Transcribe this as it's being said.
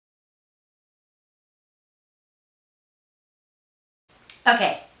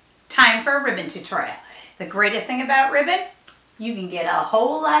Okay, time for a ribbon tutorial. The greatest thing about ribbon, you can get a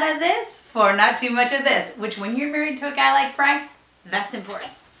whole lot of this for not too much of this, which when you're married to a guy like Frank, that's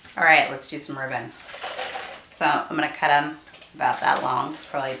important. All right, let's do some ribbon. So I'm gonna cut them about that long. It's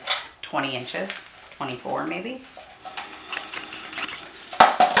probably 20 inches, 24 maybe.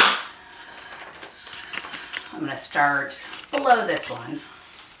 I'm gonna start below this one.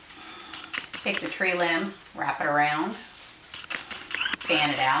 Take the tree limb, wrap it around, fan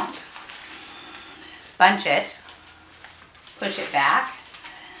it out, bunch it, push it back,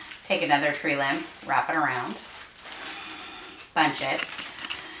 take another tree limb, wrap it around, bunch it,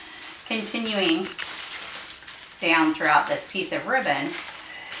 continuing down throughout this piece of ribbon,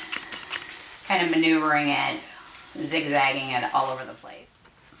 kind of maneuvering it, zigzagging it all over the place.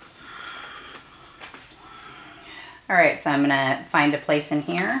 All right, so I'm gonna find a place in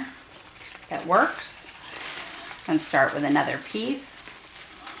here that works and start with another piece.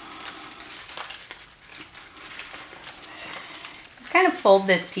 Kind of fold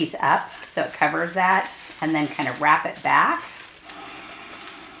this piece up so it covers that and then kind of wrap it back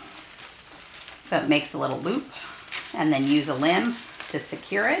so it makes a little loop, and then use a limb to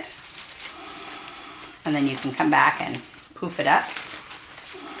secure it, and then you can come back and poof it up.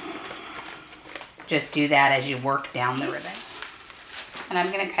 Just do that as you work down the ribbon. And I'm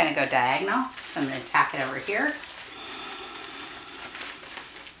going to kind of go diagonal, so I'm going to tack it over here.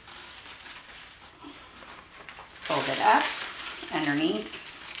 Fold it up underneath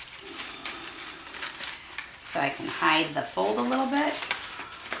so I can hide the fold a little bit.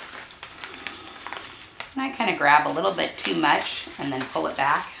 And I kind of grab a little bit too much and then pull it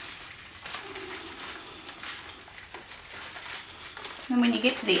back. And when you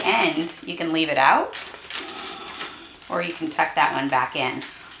get to the end, you can leave it out, or you can tuck that one back in,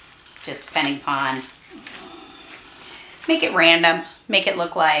 just depending upon, make it random, make it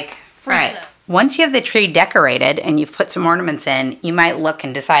look like free flow. Once you have the tree decorated and you've put some ornaments in, you might look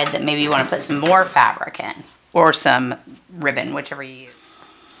and decide that maybe you want to put some more fabric in, or some ribbon, whichever you use.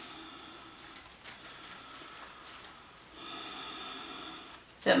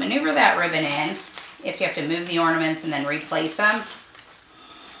 So maneuver that ribbon in. If you have to move the ornaments and then replace them,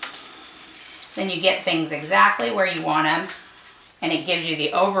 then you get things exactly where you want them, and it gives you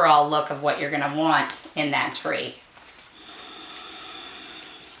the overall look of what you're going to want in that tree.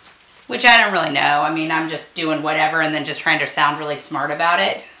 Which I don't really know. I mean, I'm just doing whatever and then just trying to sound really smart about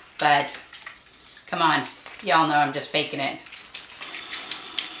it. But come on, y'all know I'm just faking it.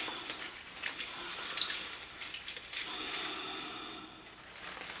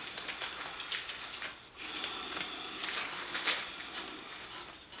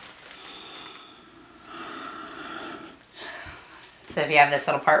 So if you have this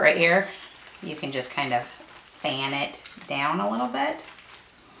little part right here, you can just kind of fan it down a little bit,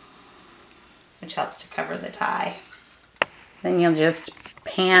 which helps to cover the tie. Then you'll just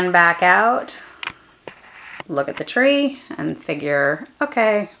pan back out, look at the tree and figure,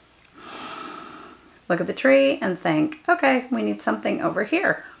 okay, look at the tree and think, okay, we need something over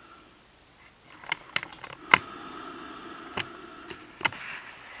here.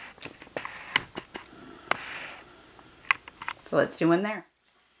 So let's do one there.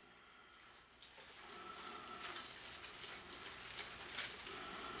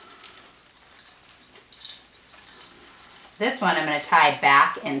 This one I'm going to tie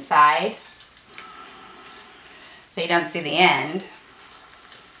back inside so you don't see the end.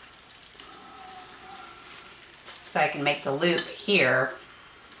 So I can make the loop here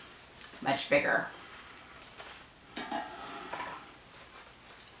much bigger.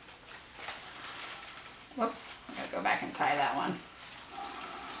 Whoops, I gotta go back and tie that one.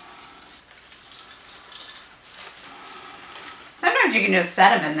 Sometimes you can just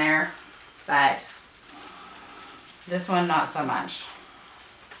set them in there, but this one not so much.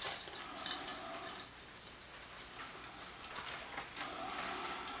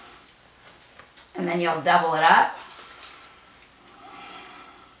 And then you'll double it up.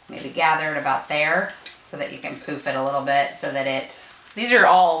 Maybe gather it about there so that you can poof it a little bit so that it, these are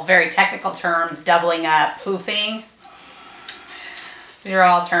all very technical terms, doubling up, poofing. These are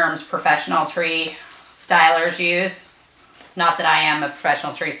all terms professional tree stylers use. Not that I am a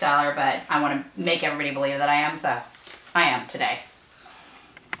professional tree styler, but I want to make everybody believe that I am, so I am today.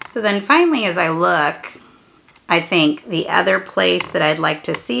 So then finally, as I look, I think the other place that I'd like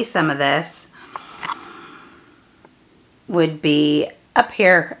to see some of this would be up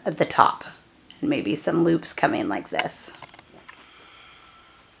here at the top, and maybe some loops coming like this.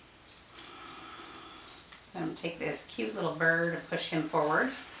 So I'm going to take this cute little bird and push him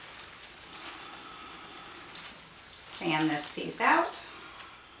forward. Fan this piece out.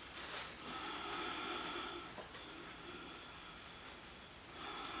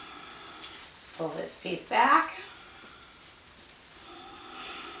 Pull this piece back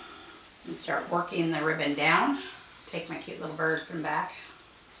and start working the ribbon down. Take my cute little bird from back.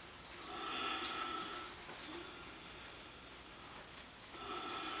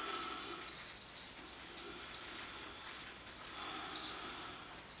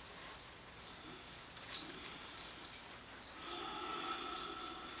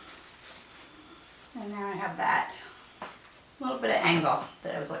 And now I have that little bit of angle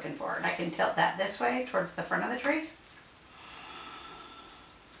that I was looking for. And I can tilt that this way towards the front of the tree.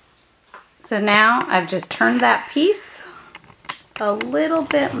 So now I've just turned that piece a little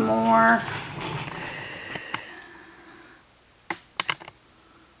bit more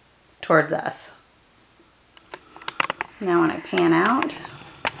towards us. Now when I pan out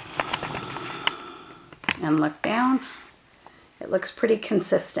and look down, it looks pretty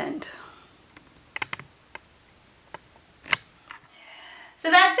consistent. So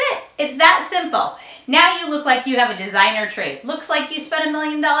that's it. It's that simple. Now you look like you have a designer tree. Looks like you spent $1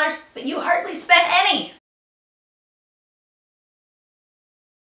 million, but you hardly spent any.